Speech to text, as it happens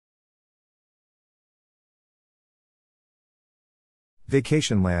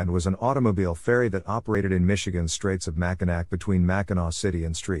Vacationland was an automobile ferry that operated in Michigan's Straits of Mackinac between Mackinaw City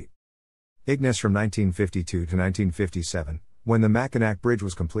and St. Ignace from 1952 to 1957, when the Mackinac Bridge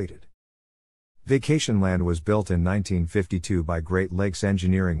was completed. Vacationland was built in 1952 by Great Lakes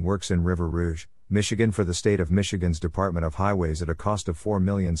Engineering Works in River Rouge, Michigan for the state of Michigan's Department of Highways at a cost of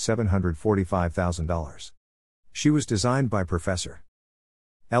 $4,745,000. She was designed by Prof.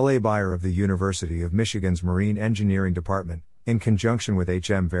 L.A. Baier of the University of Michigan's Marine Engineering Department, in conjunction with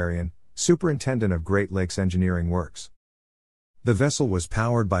H.M. Varian, superintendent of Great Lakes Engineering Works. The vessel was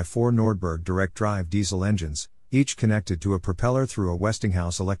powered by 4 Nordberg direct-drive diesel engines, each connected to a propeller through a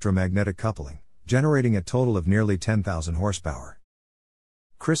Westinghouse electro-magnetic coupling, generating a total of nearly 10,000 horsepower.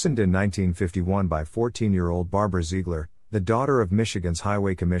 Christened in 1951 by 14-year-old Barbara Ziegler, the daughter of Michigan's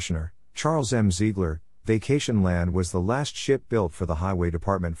Highway Commissioner, Charles M. Ziegler, Vacationland was the last ship built for the Highway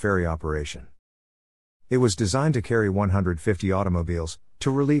Department ferry operation. It was designed to carry 150 automobiles,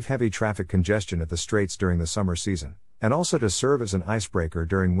 to relieve heavy traffic congestion at the Straits during the summer season, and also to serve as an icebreaker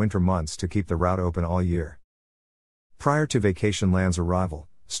during winter months to keep the route open all year. Prior to Vacationland's arrival,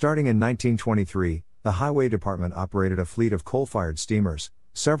 starting in 1923, the Highway Department operated a fleet of coal-fired steamers,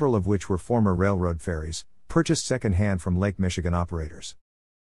 several of which were former railroad ferries, purchased second-hand from Lake Michigan operators.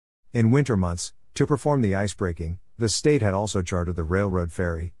 In winter months, to perform the icebreaking, the state had also chartered the railroad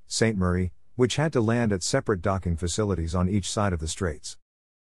ferry, St. Marie, which had to land at separate docking facilities on each side of the Straits.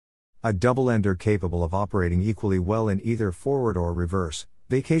 A double-ender capable of operating equally well in either forward or reverse,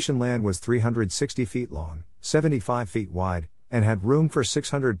 Vacationland was 360 feet long, 75 feet wide, and had room for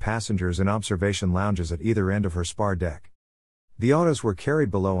 600 passengers in observation lounges at either end of her spar deck. The autos were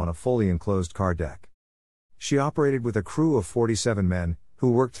carried below on a fully enclosed car deck. She operated with a crew of 47 men, who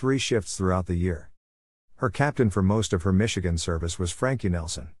worked 3 shifts throughout the year. Her captain for most of her Michigan service was Frank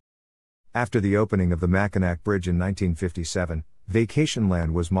Ignace. After the opening of the Mackinac Bridge in 1957,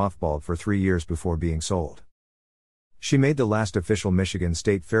 Vacationland was mothballed for 3 years before being sold. She made the last official Michigan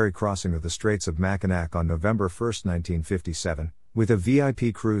state ferry crossing of the Straits of Mackinac on November 1, 1957, with a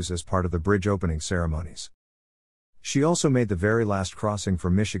VIP cruise as part of the bridge opening ceremonies. She also made the very last crossing for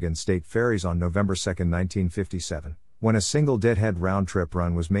Michigan state ferries on November 2, 1957, when a single deadhead round-trip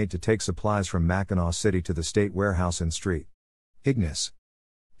run was made to take supplies from Mackinaw City to the state warehouse in St. Ignace.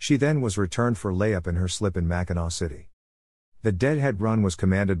 She then was returned for layup in her slip in Mackinaw City. The deadhead run was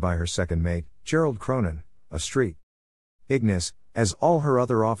commanded by her second mate, Gerald Cronin, of St. Ignace, as all her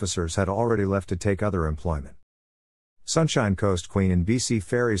other officers had already left to take other employment. Sunshine Coast Queen in BC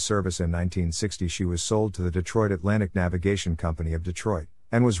Ferries service in 1960, she was sold to the Detroit Atlantic Navigation Company of Detroit,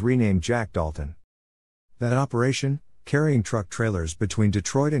 and was renamed Jack Dalton. That operation, carrying truck trailers between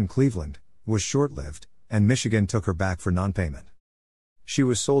Detroit and Cleveland, was short-lived, and Michigan took her back for non-payment. She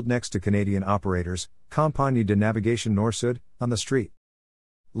was sold next to Canadian operators, Compagnie de Navigation Nord-Sud, on the St.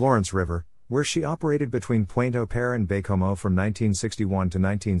 Lawrence River, where she operated between Pointe-au-Père and Baie-Comeau from 1961 to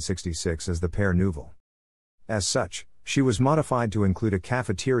 1966 as the Père Nouveau. As such, she was modified to include a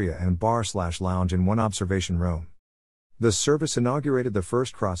cafeteria and bar/lounge in one observation room. The service inaugurated the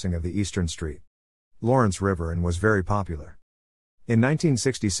first crossing of the Eastern St. Lawrence River and was very popular. In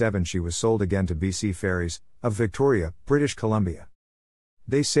 1967 she was sold again to BC Ferries, of Victoria, British Columbia.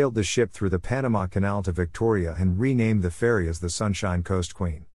 They sailed the ship through the Panama Canal to Victoria and renamed the ferry as the Sunshine Coast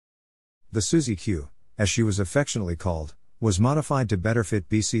Queen. The Susie Q, as she was affectionately called, was modified to better fit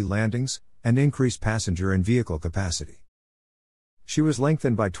BC landings, and increase passenger and vehicle capacity. She was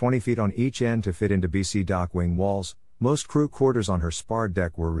lengthened by 20 feet on each end to fit into BC dock wing walls. Most crew quarters on her spar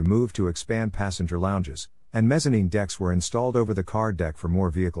deck were removed to expand passenger lounges, and mezzanine decks were installed over the car deck for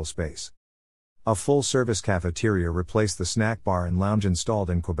more vehicle space. A full-service cafeteria replaced the snack bar and lounge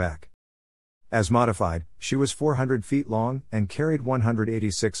installed in Quebec. As modified, she was 400 feet long, and carried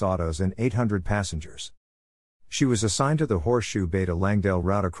 186 autos and 800 passengers. She was assigned to the Horseshoe Bay to Langdale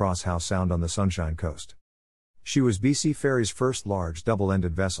route across Howe Sound on the Sunshine Coast. She was BC Ferries' first large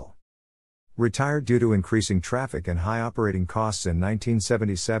double-ended vessel. Retired due to increasing traffic and high operating costs in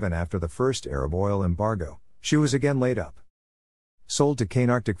 1977 after the first Arab oil embargo, she was again laid up. Sold to Kane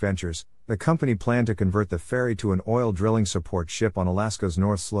Arctic Ventures, the company planned to convert the ferry to an oil drilling support ship on Alaska's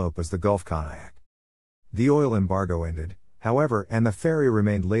North Slope as the Gulf Conneaut. The oil embargo ended, however, and the ferry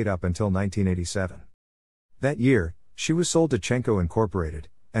remained laid up until 1987. That year, she was sold to Chenko Incorporated,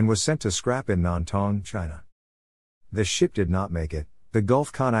 and was sent to scrap in Nantong, China. The ship did not make it. The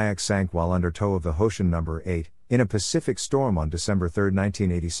Gulf Conneaut sank while under tow of the Hoshin No. 8, in a Pacific storm on December 3,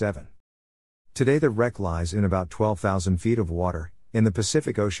 1987. Today the wreck lies in about 12,000 feet of water, in the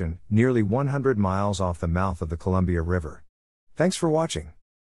Pacific Ocean, nearly 100 miles off the mouth of the Columbia River. Thanks for watching.